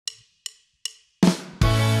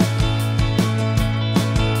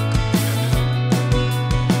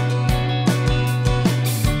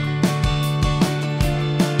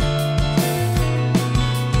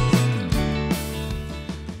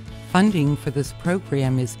Funding for this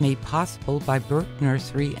program is made possible by Burke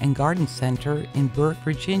Nursery and Garden Center in Burke,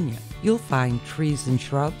 Virginia. You'll find trees and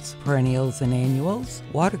shrubs, perennials and annuals,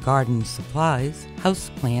 water garden supplies,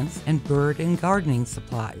 houseplants, and bird and gardening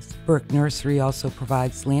supplies. Burke Nursery also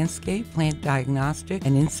provides landscape, plant diagnostic,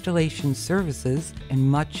 and installation services, and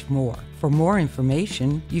much more. For more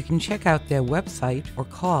information, you can check out their website or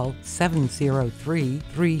call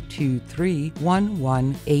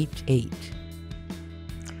 703-323-1188.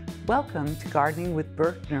 Welcome to Gardening with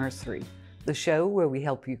Burke Nursery, the show where we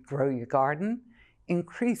help you grow your garden,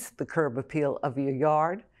 increase the curb appeal of your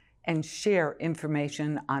yard, and share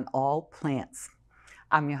information on all plants.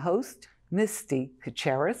 I'm your host, Misty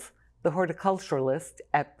Kucheris, the horticulturalist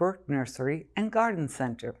at Burke Nursery and Garden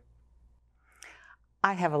Center.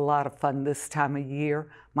 I have a lot of fun this time of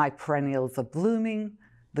year. My perennials are blooming,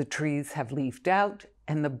 the trees have leafed out,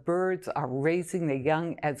 and the birds are raising their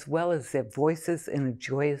young as well as their voices in a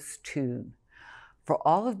joyous tune. For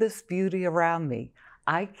all of this beauty around me,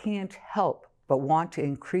 I can't help but want to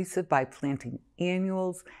increase it by planting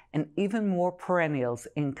annuals and even more perennials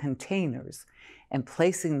in containers and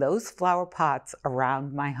placing those flower pots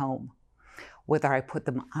around my home. Whether I put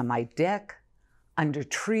them on my deck, under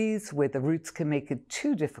trees where the roots can make it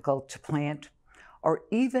too difficult to plant, or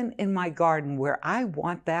even in my garden where I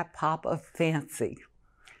want that pop of fancy.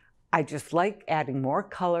 I just like adding more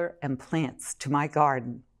color and plants to my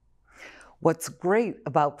garden. What's great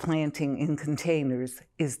about planting in containers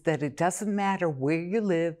is that it doesn't matter where you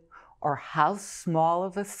live or how small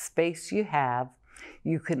of a space you have,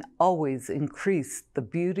 you can always increase the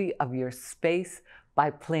beauty of your space by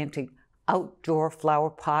planting outdoor flower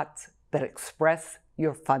pots that express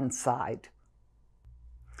your fun side.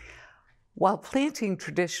 While planting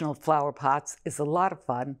traditional flower pots is a lot of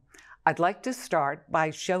fun, I'd like to start by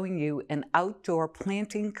showing you an outdoor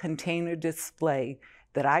planting container display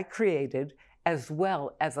that I created, as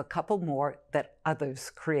well as a couple more that others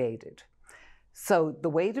created. So the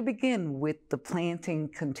way to begin with the planting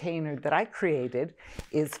container that I created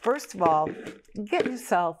is, first of all, get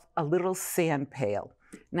yourself a little sand pail.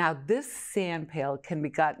 Now, this sand pail can be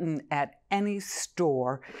gotten at any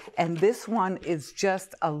store, and this one is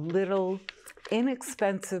just a little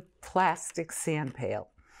inexpensive plastic sand pail.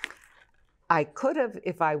 I could have,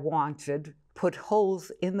 if I wanted, put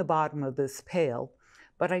holes in the bottom of this pail,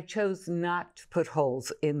 but I chose not to put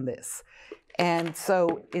holes in this. And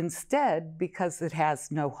so instead, because it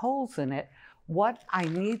has no holes in it, what I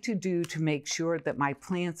need to do to make sure that my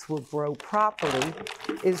plants will grow properly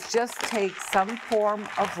is just take some form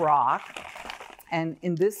of rock, and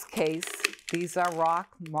in this case, these are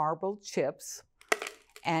rock marble chips,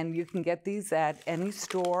 and you can get these at any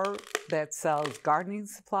store that sells gardening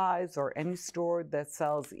supplies or any store that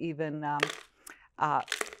sells even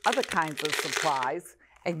other kinds of supplies.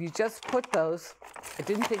 And you just put those, I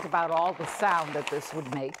didn't think about all the sound that this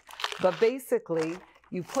would make, but basically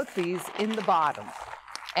you put these in the bottom.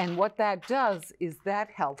 And what that does is that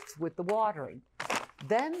helps with the watering.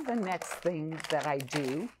 Then the next thing that I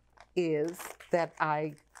do is that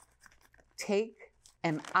I take,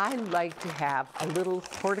 and I like to have a little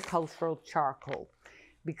horticultural charcoal,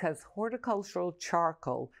 because horticultural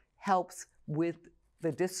charcoal helps with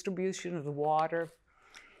the distribution of the water.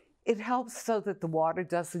 It helps so that the water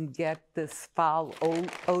doesn't get this foul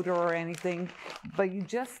odor or anything, but you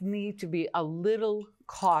just need to be a little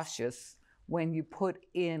cautious when you put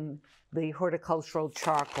in the horticultural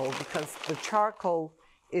charcoal, because the charcoal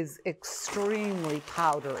is extremely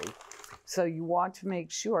powdery. So you want to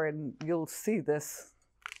make sure, and you'll see this,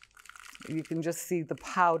 you can just see the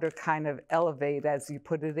powder kind of elevate as you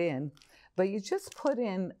put it in, but you just put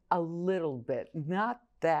in a little bit, not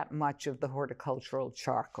that much of the horticultural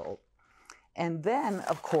charcoal. And then,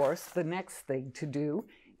 of course, the next thing to do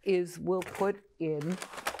is we'll put in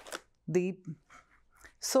the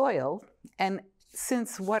soil. And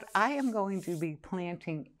since what I am going to be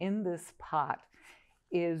planting in this pot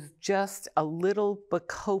is just a little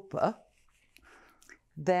bacopa,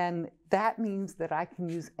 then that means that I can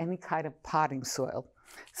use any kind of potting soil.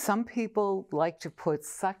 Some people like to put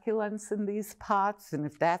succulents in these pots, and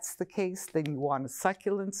if that's the case, then you want a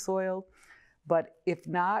succulent soil. But if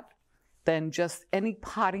not, then just any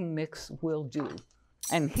potting mix will do.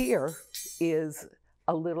 And here is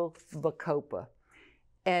a little bacopa.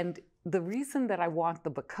 And the reason that I want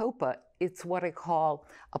the bacopa, it's what I call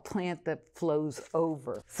a plant that flows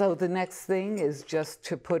over. So the next thing is just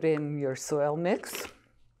to put in your soil mix,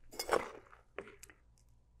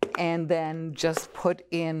 and then just put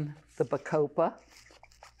in the bacopa,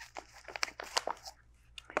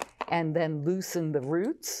 and then loosen the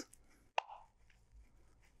roots.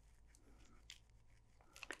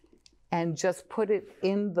 and just put it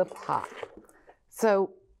in the pot.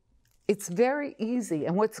 So it's very easy.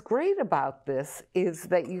 And what's great about this is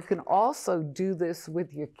that you can also do this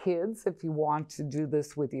with your kids if you want to do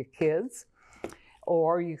this with your kids,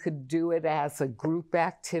 or you could do it as a group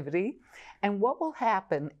activity. And what will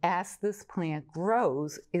happen as this plant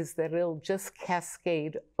grows is that it'll just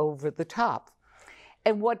cascade over the top.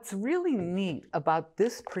 And what's really neat about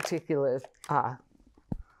this particular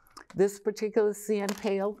sand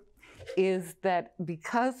pail is that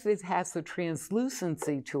because it has a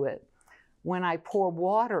translucency to it, when I pour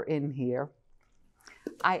water in here,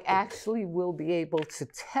 I actually will be able to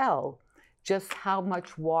tell just how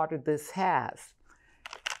much water this has.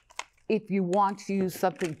 If you want to use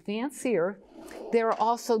something fancier, there are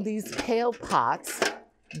also these pail pots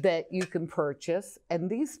that you can purchase, and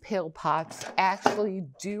these pail pots actually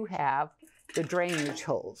do have the drainage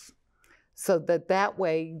holes, so that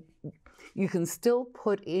way you can still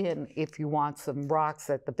put in, if you want, some rocks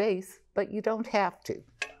at the base, but you don't have to.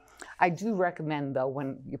 I do recommend, though,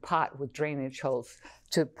 when you pot with drainage holes,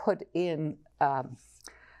 to put in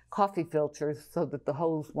coffee filters so that the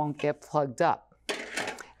hose won't get plugged up.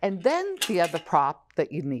 And then the other prop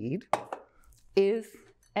that you need is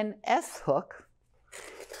an S-hook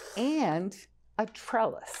and a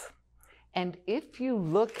trellis. And if you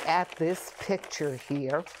look at this picture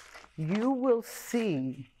here, you will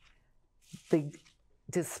see the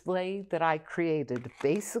display that I created.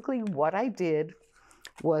 Basically, what I did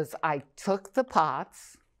was I took the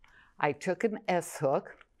pots, I took an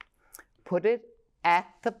S-hook, put it at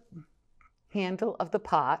the handle of the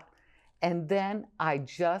pot, and then I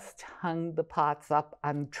just hung the pots up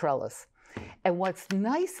on trellis. And what's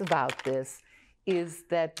nice about this is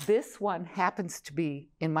that this one happens to be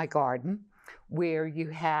in my garden, where you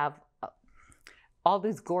have all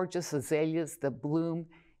these gorgeous azaleas that bloom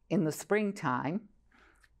in the springtime,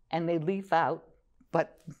 and they leaf out,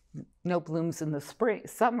 but no blooms in the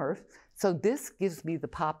summer. So this gives me the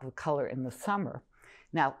pop of color in the summer.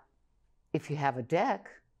 Now, if you have a deck,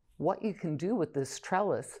 what you can do with this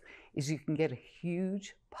trellis is you can get a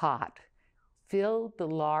huge pot, fill the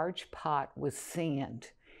large pot with sand,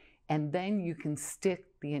 and then you can stick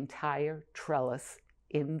the entire trellis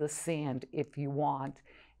in the sand if you want,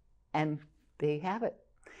 and there you have it.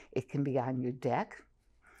 It can be on your deck,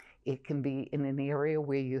 it can be in an area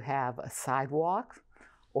where you have a sidewalk,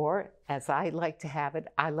 or as I like to have it,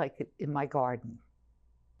 I like it in my garden.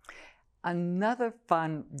 Another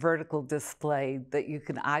fun vertical display that you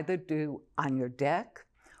can either do on your deck,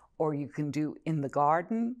 or you can do in the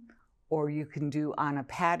garden, or you can do on a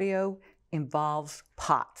patio involves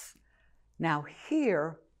pots. Now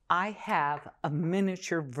here I have a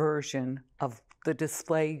miniature version of the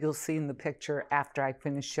display you'll see in the picture after I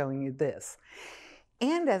finish showing you this.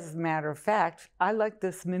 And as a matter of fact, I like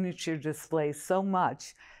this miniature display so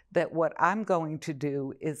much that what I'm going to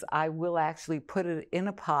do is I will actually put it in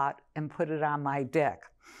a pot and put it on my deck.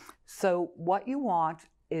 So what you want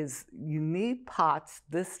is you need pots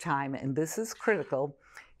this time, and this is critical,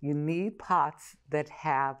 you need pots that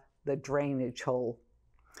have the drainage hole.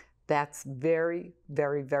 That's very,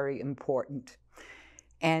 very, very important.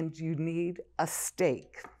 And you need a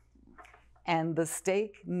stake. And the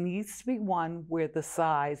stake needs to be one where the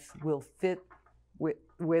size will fit,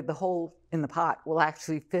 where the hole in the pot will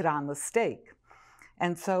actually fit on the stake.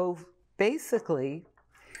 And so basically,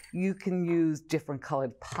 you can use different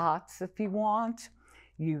colored pots if you want.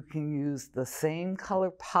 You can use the same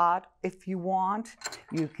color pot if you want.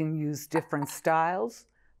 You can use different styles.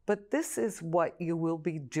 But this is what you will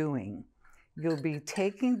be doing. You'll be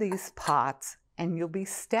taking these pots and you'll be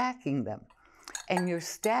stacking them. And you're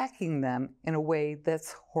stacking them in a way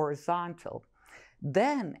that's horizontal.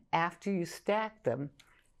 Then, after you stack them,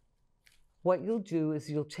 what you'll do is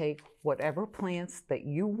you'll take whatever plants that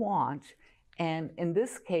you want, and in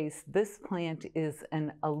this case, this plant is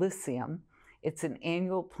an alyssum. It's an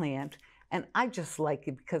annual plant, and I just like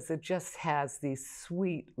it because it just has these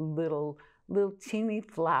sweet little teeny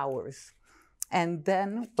flowers. And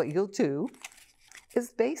then what you'll do is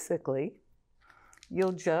basically,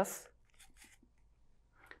 you'll just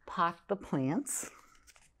pot the plants,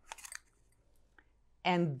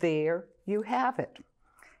 and there you have it.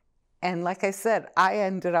 And like I said, I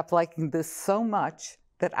ended up liking this so much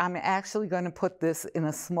that I'm actually going to put this in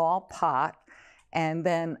a small pot, and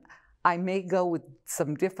then I may go with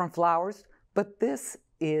some different flowers, but this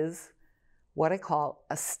is what I call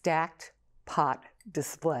a stacked pot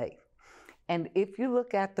display. And if you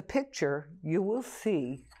look at the picture, you will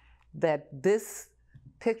see that this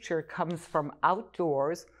picture comes from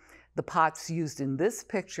outdoors. The pots used in this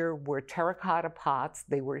picture were terracotta pots.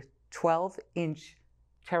 They were 12-inch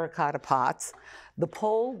terracotta pots. The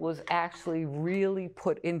pole was actually really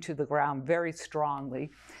put into the ground very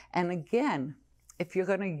strongly. And again, if you're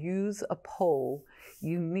going to use a pole,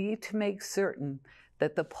 you need to make certain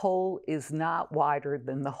that the pole is not wider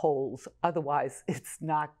than the holes. Otherwise, it's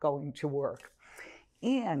not going to work.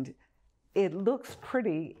 And it looks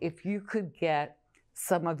pretty if you could get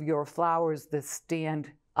some of your flowers that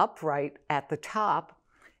stand upright at the top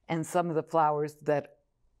and some of the flowers that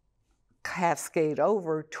cascade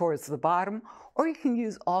over towards the bottom, or you can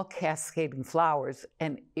use all cascading flowers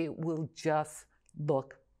and it will just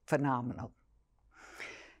look phenomenal.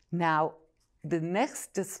 Now, the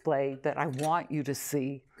next display that I want you to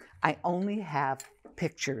see, I only have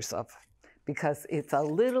pictures of because it's a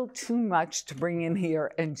little too much to bring in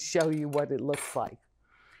here and show you what it looks like.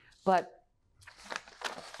 But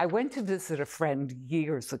I went to visit a friend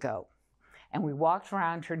years ago and we walked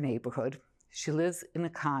around her neighborhood. She lives in a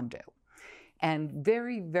condo and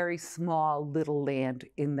very, very small little land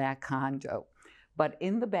in that condo. But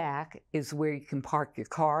in the back is where you can park your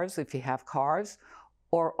cars if you have cars,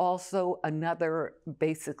 or also another,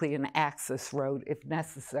 basically an access road if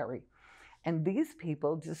necessary. And these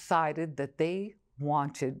people decided that they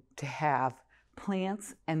wanted to have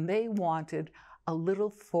plants and they wanted a little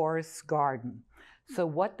forest garden. So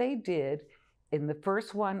what they did, in the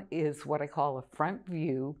first one is what I call a front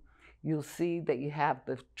view. You'll see that you have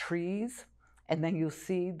the trees, and then you'll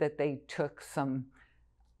see that they took some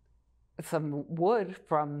wood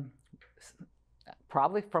from,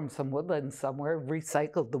 probably from some woodland somewhere,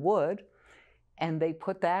 recycled the wood, and they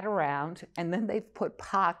put that around, and then they've put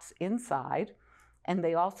pots inside, and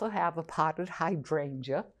they also have a potted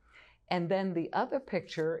hydrangea. And then the other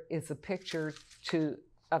picture is a picture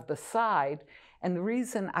of the side, and the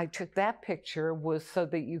reason I took that picture was so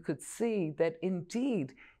that you could see that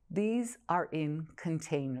indeed these are in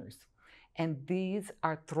containers. And these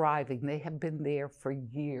are thriving. They have been there for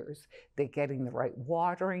years. They're getting the right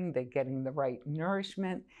watering, they're getting the right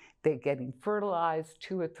nourishment, they're getting fertilized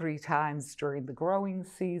 2 or 3 times during the growing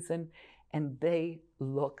season, and they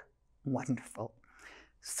look wonderful.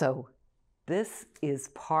 So this is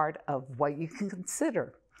part of what you can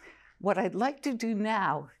consider. What I'd like to do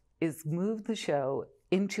now is move the show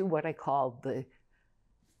into what I call the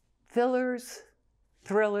fillers,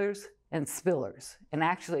 thrillers, and spillers. And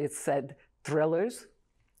actually it said thrillers,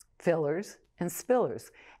 fillers, and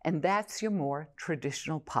spillers. And that's your more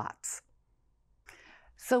traditional pots.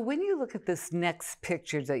 So when you look at this next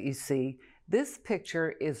picture that you see, this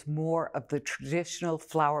picture is more of the traditional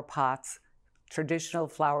flower pots, traditional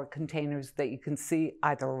flower containers that you can see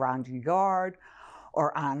either around your yard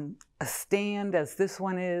or on a stand, as this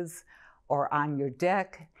one is, or on your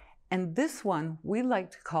deck. And this one we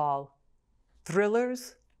like to call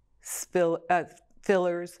thrillers,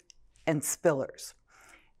 fillers, and spillers.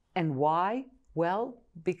 And why? Well,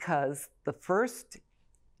 because the first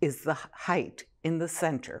is the height in the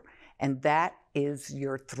center, and that is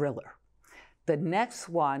your thriller. The next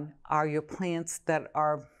one are your plants that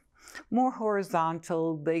are more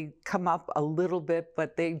horizontal. They come up a little bit,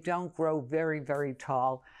 but they don't grow very, very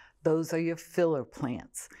tall. Those are your filler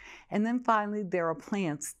plants. And then finally, there are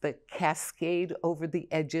plants that cascade over the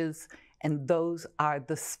edges, and those are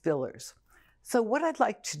the spillers. So what I'd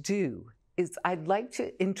like to do is I'd like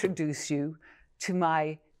to introduce you to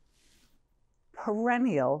my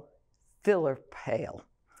perennial filler pail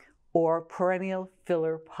or perennial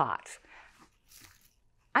filler pot.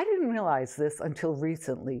 I didn't realize this until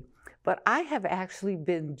recently, but I have actually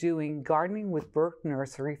been doing gardening with Burke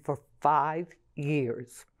Nursery for 5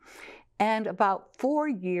 years. And about 4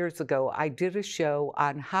 years ago, I did a show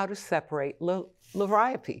on how to separate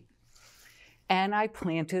liriope. And I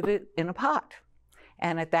planted it in a pot.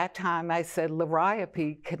 And at that time, I said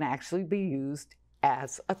liriope can actually be used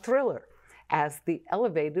as a thriller, as the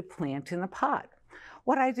elevated plant in a pot.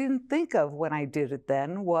 What I didn't think of when I did it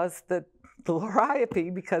then was that the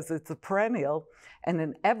liriope, because it's a perennial and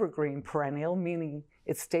an evergreen perennial, meaning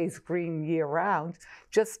it stays green year-round,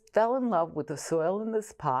 just fell in love with the soil in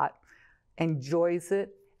this pot, enjoys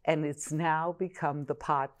it, and it's now become the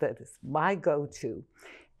pot that is my go-to.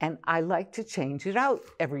 And I like to change it out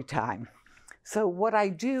every time. So what I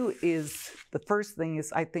do is, the first thing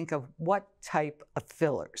is I think of what type of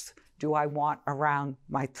fillers do I want around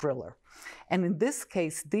my thriller. And in this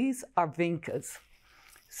case, these are vincas.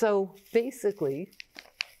 So basically,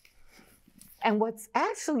 and what's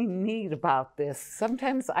actually neat about this,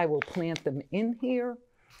 sometimes I will plant them in here,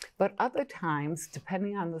 but other times,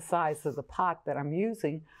 depending on the size of the pot that I'm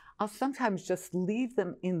using, I'll sometimes just leave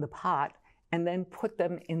them in the pot and then put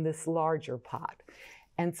them in this larger pot.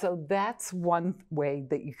 And so that's one way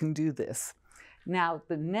that you can do this. Now,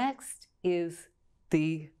 the next is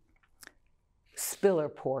the spiller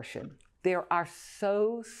portion. There are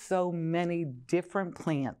so many different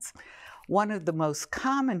plants. One of the most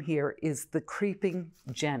common here is the creeping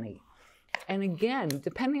Jenny. And again,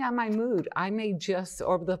 depending on my mood, I may just,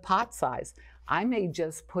 or the pot size, I may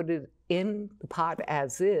just put it in the pot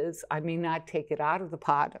as is. I may not take it out of the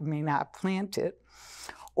pot. I may not plant it.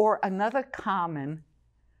 Or another common,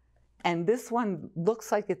 and this one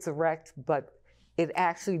looks like it's erect, but it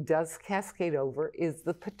actually does cascade over, is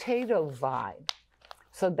the potato vine.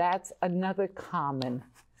 So that's another common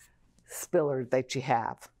spiller that you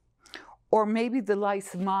have. Or maybe the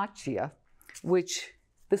lysmachia, which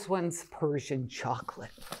this one's Persian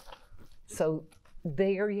chocolate. So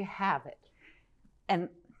there you have it. And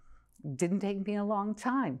didn't take me a long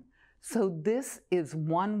time. So this is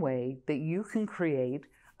one way that you can create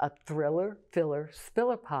a thriller, filler,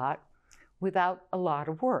 spiller pot without a lot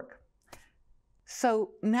of work.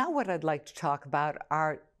 So now what I'd like to talk about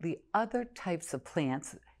are the other types of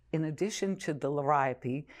plants, in addition to the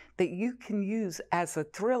liriope, that you can use as a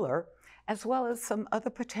thriller, as well as some other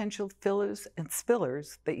potential fillers and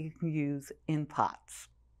spillers that you can use in pots.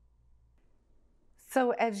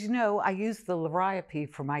 So as you know, I use the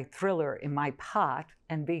liriope for my thriller in my pot,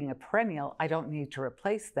 and being a perennial, I don't need to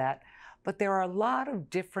replace that. But there are a lot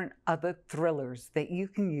of different other thrillers that you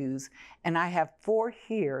can use, and I have 4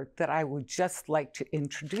 here that I would just like to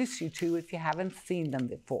introduce you to if you haven't seen them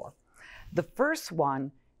before. The first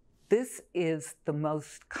one, this is the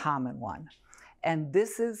most common one, and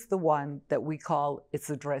this is the one that we call,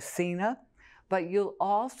 it's a Dracaena, but you'll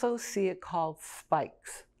also see it called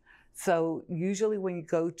spikes. So usually when you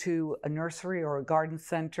go to a nursery or a garden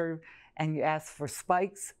center and you ask for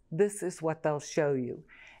spikes, this is what they'll show you.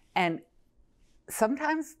 And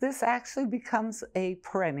sometimes this actually becomes a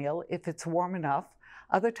perennial if it's warm enough.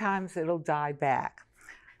 Other times it'll die back.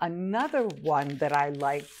 Another one that I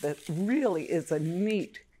like that really is a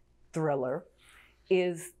neat thriller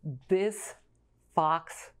is this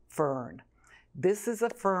fox fern. This is a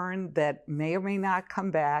fern that may or may not come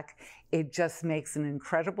back. It just makes an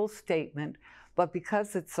incredible statement, but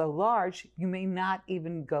because it's so large, you may not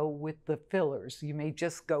even go with the fillers. You may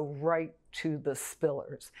just go right to the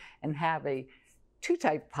spillers and have a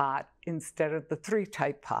 2-type pot instead of the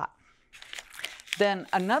 3-type pot. Then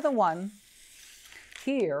another one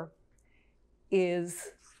here is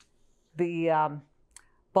the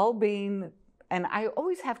bulbine, and I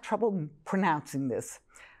always have trouble pronouncing this,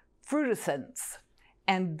 frutescens.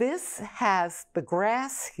 And this has the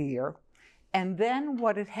grass here, and then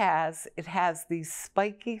what it has these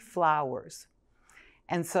spiky flowers.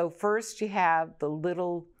 And so first you have the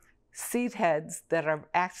little seed heads that are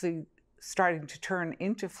actually starting to turn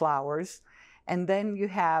into flowers, and then you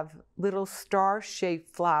have little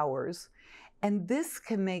star-shaped flowers, and this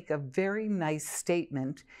can make a very nice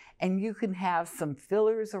statement. And you can have some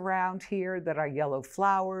fillers around here that are yellow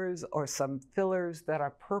flowers, or some fillers that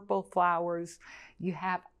are purple flowers. You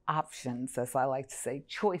have options, as I like to say,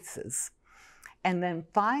 choices. And then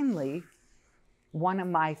finally, one of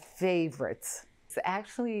my favorites is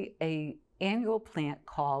actually an annual plant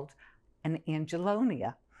called an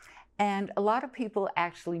angelonia. And a lot of people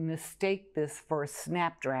actually mistake this for a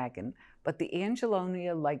snapdragon, but the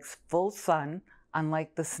angelonia likes full sun,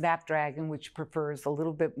 unlike the snapdragon, which prefers a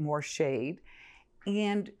little bit more shade.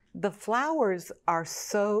 And the flowers are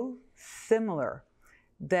so similar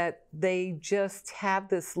that they just have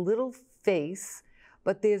this little face,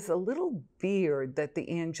 but there's a little beard that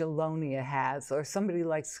the angelonia has, or somebody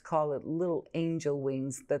likes to call it little angel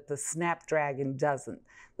wings, that the snapdragon doesn't.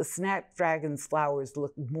 The snapdragon's flowers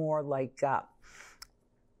look more like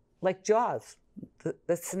jaws,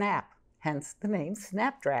 the snap, hence the name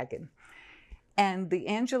snapdragon. And the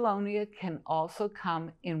angelonia can also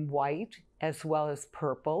come in white as well as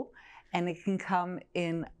purple, and it can come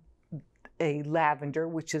in a lavender,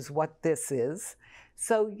 which is what this is.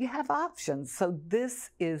 So you have options. So this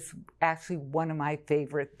is actually one of my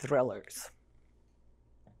favorite thrillers.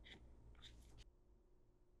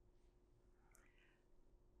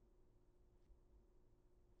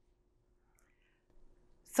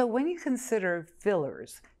 So when you consider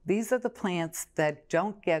fillers, these are the plants that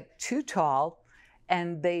don't get too tall,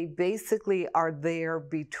 and they basically are there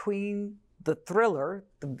between the thriller,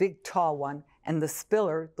 the big tall one, and the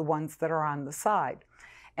spiller, the ones that are on the side.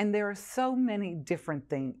 And there are so many different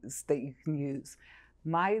things that you can use.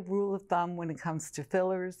 My rule of thumb when it comes to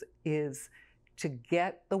fillers is to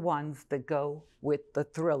get the ones that go with the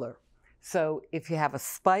thriller. So if you have a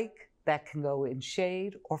spike, that can go in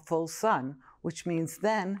shade or full sun, which means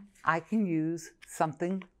then I can use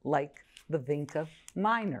something like the Vinca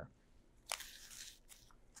minor.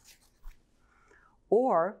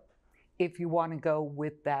 Or if you want to go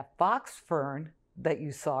with that box fern that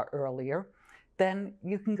you saw earlier, then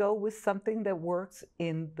you can go with something that works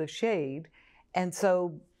in the shade. And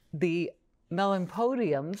so the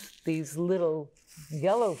melampodiums, these little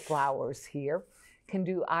yellow flowers here, can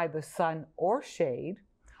do either sun or shade.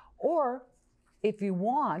 Or if you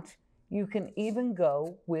want, you can even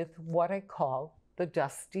go with what I call the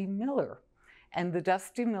Dusty Miller. And the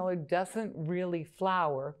Dusty Miller doesn't really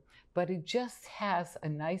flower, but it just has a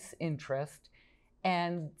nice interest.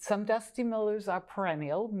 And some Dusty Millers are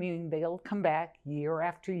perennial, meaning they'll come back year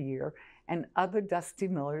after year. And other Dusty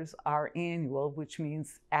Millers are annual, which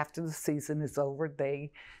means after the season is over,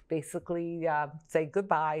 they basically say,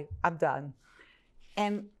 goodbye, I'm done.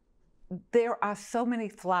 And there are so many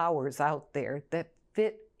flowers out there that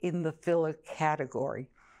fit in the filler category.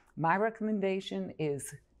 My recommendation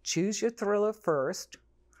is choose your thriller first,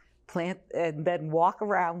 plant, and then walk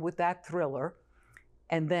around with that thriller,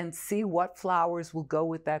 and then see what flowers will go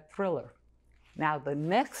with that thriller. Now, the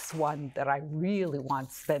next one that I really want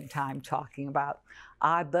to spend time talking about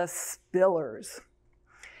are the spillers.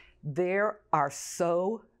 There are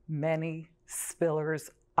so many spillers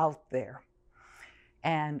out there.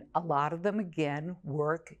 And a lot of them, again,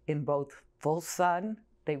 work in both full sun,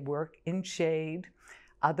 they work in shade.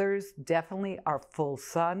 Others definitely are full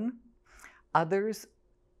sun. Others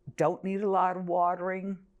don't need a lot of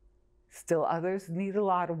watering. Still others need a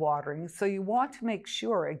lot of watering. So you want to make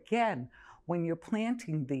sure, again, when you're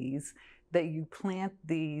planting these, that you plant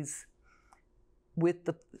these with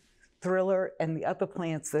the thriller and the other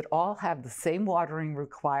plants that all have the same watering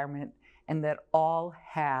requirement and that all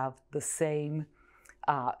have the same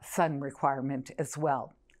sun requirement as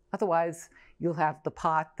well. Otherwise, you'll have the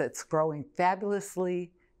pot that's growing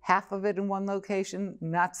fabulously, half of it in one location,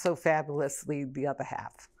 not so fabulously the other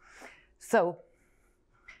half. So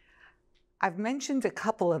I've mentioned a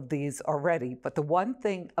couple of these already, but the one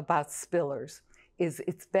thing about spillers is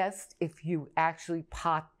it's best if you actually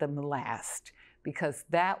pot them last, because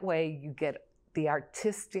that way you get the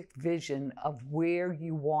artistic vision of where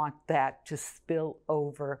you want that to spill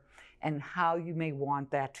over and how you may want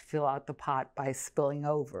that to fill out the pot by spilling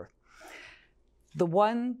over. The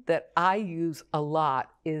one that I use a lot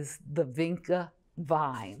is the vinca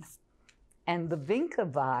vine. And the vinca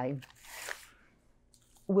vine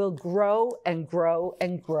will grow and grow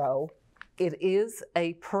and grow. It is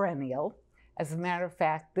a perennial. As a matter of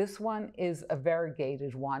fact, this one is a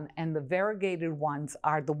variegated one, and the variegated ones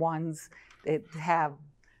are the ones that have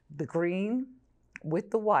the green with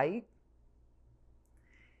the white,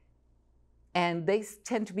 and they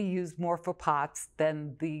tend to be used more for pots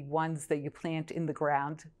than the ones that you plant in the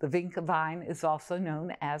ground. The vinca vine is also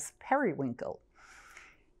known as periwinkle.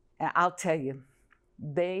 And I'll tell you,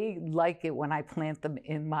 they like it when I plant them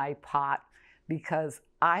in my pot, because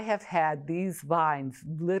I have had these vines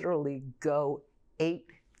literally go 8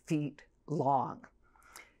 feet long.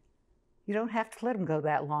 You don't have to let them go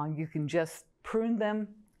that long. You can just prune them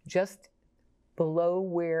just below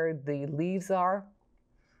where the leaves are,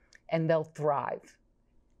 and they'll thrive.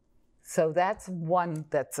 So that's one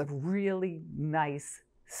that's a really nice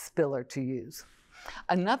spiller to use.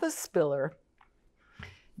 Another spiller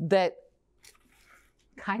that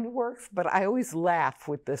kind of works, but I always laugh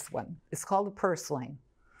with this one, it's called a purslane.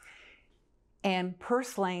 And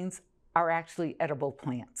purslanes are actually edible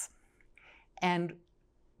plants, and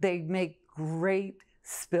they make great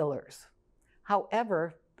spillers.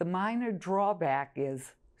 However, the minor drawback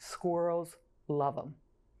is squirrels love them.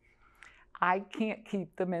 I can't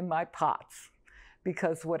keep them in my pots,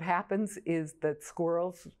 because what happens is that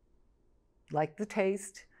squirrels like the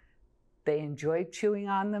taste, they enjoy chewing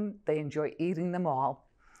on them, they enjoy eating them all.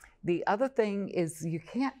 The other thing is you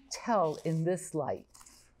can't tell in this light,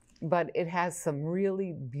 but it has some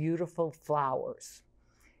really beautiful flowers.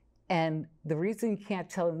 And the reason you can't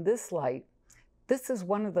tell in this light, this is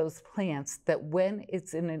one of those plants that when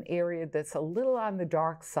it's in an area that's a little on the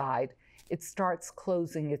dark side, it starts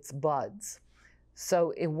closing its buds.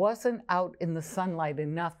 So it wasn't out in the sunlight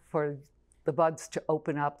enough for the buds to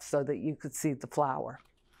open up so that you could see the flower.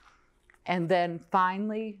 And then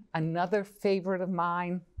finally, another favorite of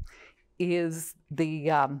mine is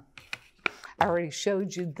the, I already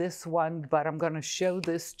showed you this one, but I'm going to show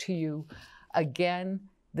this to you again.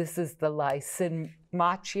 This is the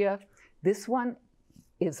Lysimachia. This one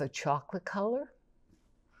is a chocolate color.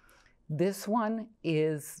 This one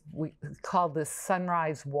is, we call this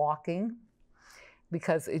Sunrise Walking,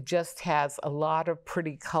 because it just has a lot of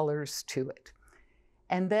pretty colors to it.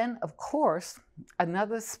 And then, of course,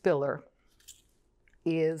 another spiller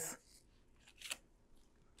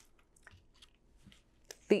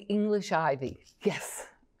The English ivy. Yes,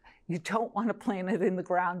 you don't want to plant it in the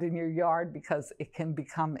ground in your yard because it can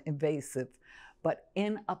become invasive. But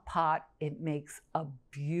in a pot, it makes a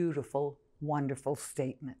beautiful, wonderful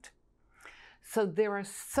statement. So there are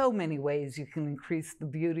so many ways you can increase the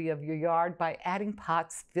beauty of your yard by adding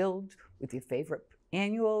pots filled with your favorite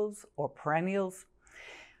annuals or perennials.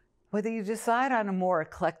 Whether you decide on a more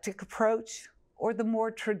eclectic approach or the more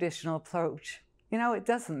traditional approach, it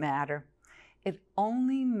doesn't matter. It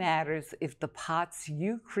only matters if the pots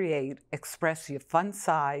you create express your fun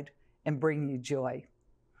side and bring you joy.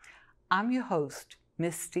 I'm your host,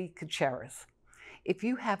 Misty Caceres. If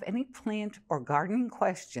you have any plant or gardening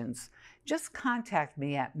questions, just contact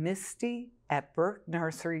me at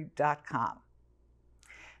misty@burkenursery.com.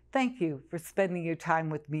 Thank you for spending your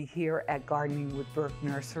time with me here at Gardening with Burke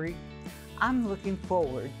Nursery. I'm looking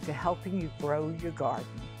forward to helping you grow your garden.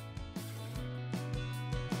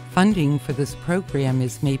 Funding for this program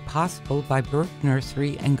is made possible by Burke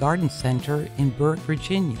Nursery and Garden Center in Burke,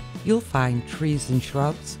 Virginia. You'll find trees and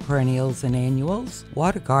shrubs, perennials and annuals,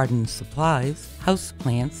 water garden supplies,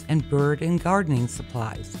 houseplants, and bird and gardening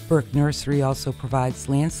supplies. Burke Nursery also provides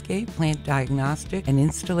landscape, plant diagnostic, and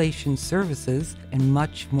installation services, and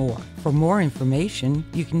much more. For more information,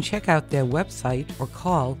 you can check out their website or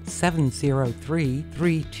call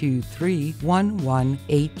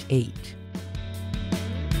 703-323-1188.